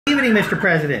evening, Mr.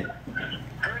 President.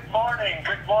 Good morning.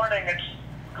 Good morning. It's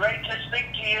great to speak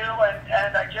to you,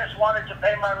 and I just wanted to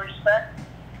pay my respect.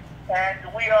 And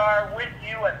we are with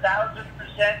you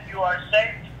 1,000%. You are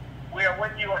safe. We are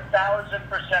with you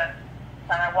 1,000%.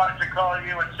 And I wanted to call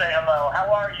you and say hello.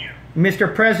 How are you?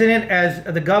 Mr. President, as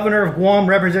the governor of Guam,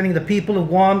 representing the people of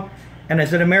Guam, and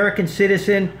as an American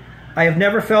citizen, I have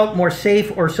never felt more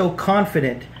safe or so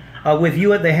confident with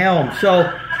you at the helm.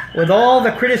 So, with all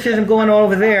the criticism going on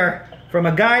over there, from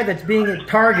a guy that's being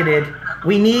targeted,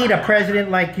 we need a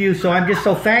president like you. So I'm just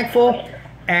so thankful,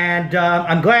 and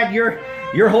I'm glad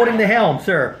you're holding the helm,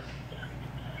 sir.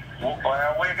 Well,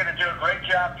 we're going to do a great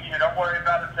job for you. Don't worry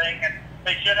about a thing. And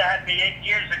they should have had me 8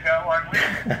 years ago, or at least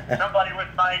somebody with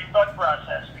my thought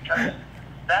process, because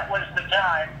that was the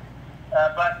time.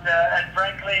 And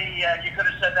frankly, you could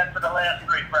have said that for the last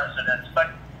 3 presidents.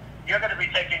 But you're going to be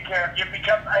taken care of. You've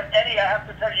become, Eddie, I have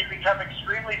to tell you, you've become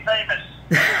extremely famous.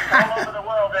 All over the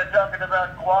world, they're talking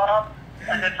about Guam,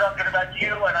 and they're talking about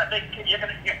you, and I think you're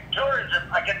going to get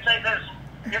tourism. I can say this.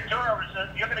 Your tourism,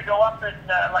 you're going to go up in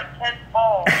like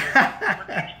 10-fold with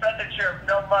the expenditure of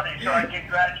no money, so I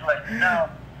congratulate you. Now,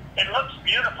 it looks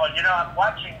beautiful. You know, I'm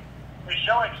watching. They're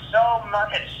showing so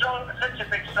much. It's such a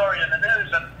big story in the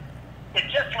news, and it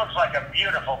just looks like a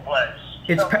beautiful place.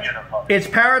 It's beautiful. It's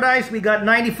paradise. We got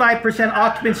 95%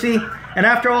 occupancy, and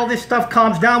after all this stuff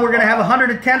calms down, we're going to have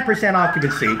 110%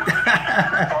 occupancy.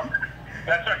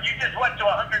 That's right. You just went to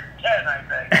 110, I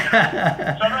think.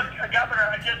 So look, Governor,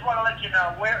 I just want to let you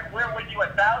know we're with you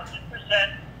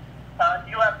 1,000%.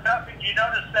 You have nothing. You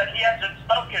notice that he hasn't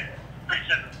spoken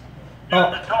recently. He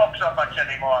doesn't talk so much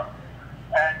anymore.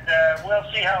 And we'll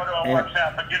see how it all works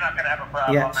out. But you're not going to have a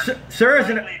problem. Yeah, sir,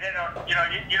 isn't it? They don't. You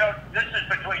don't. This is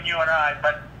between you and I.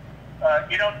 But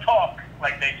you don't talk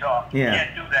like they talk. Yeah. You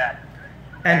can't do that.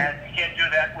 And you can't do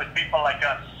that with people like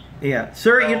us. Yeah,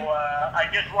 sir. So I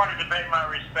just wanted to pay my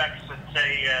respects and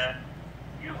say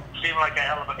you seem like a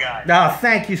hell of a guy. Oh,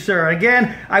 thank you, sir.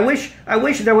 Again, I wish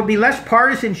there would be less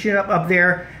partisanship up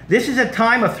there. This is a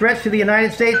time of threats to the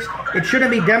United States. It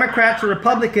shouldn't be Democrats or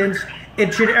Republicans.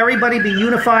 It should everybody be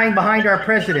unifying behind our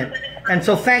president. And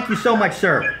so, thank you so much,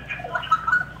 sir.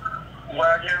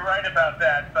 Well, you're right about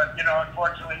that, but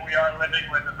unfortunately, we are living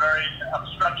with a very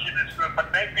obstructionist group.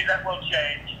 But maybe that will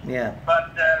change. Yeah.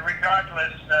 But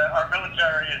regardless, our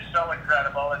military is so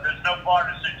incredible, and there's no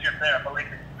partisanship there. Believe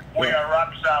me, we are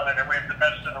rock solid, and we have the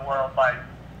best in the world by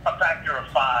a factor of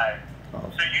 5.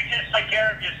 Oh. So you just take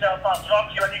care of yourself. I'll talk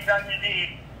to you anytime you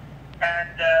need.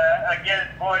 And again,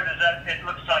 boy, it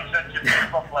looks like such a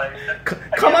beautiful place.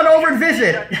 Come on over and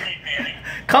visit.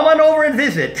 Come on over and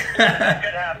visit. That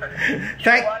could happen. You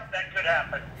know what? That could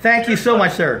happen. Thank you so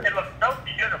much, sir. It looks so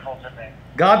beautiful to me.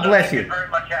 God bless you. Very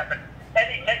much happen.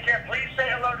 Eddie, take care. Please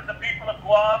say hello to the people of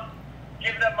Guam.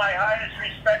 Give them my highest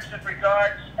respects and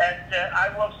regards, and I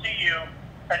will see you.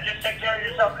 And just take care of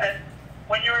yourself. And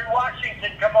when you're in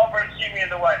Washington, come over and see me in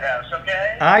the White House,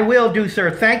 okay? I will do, sir.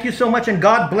 Thank you so much, and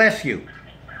God bless you.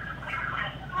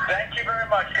 Thank you very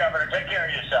much, Governor. Take care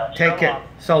of yourself. Take care.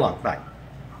 So long. Bye.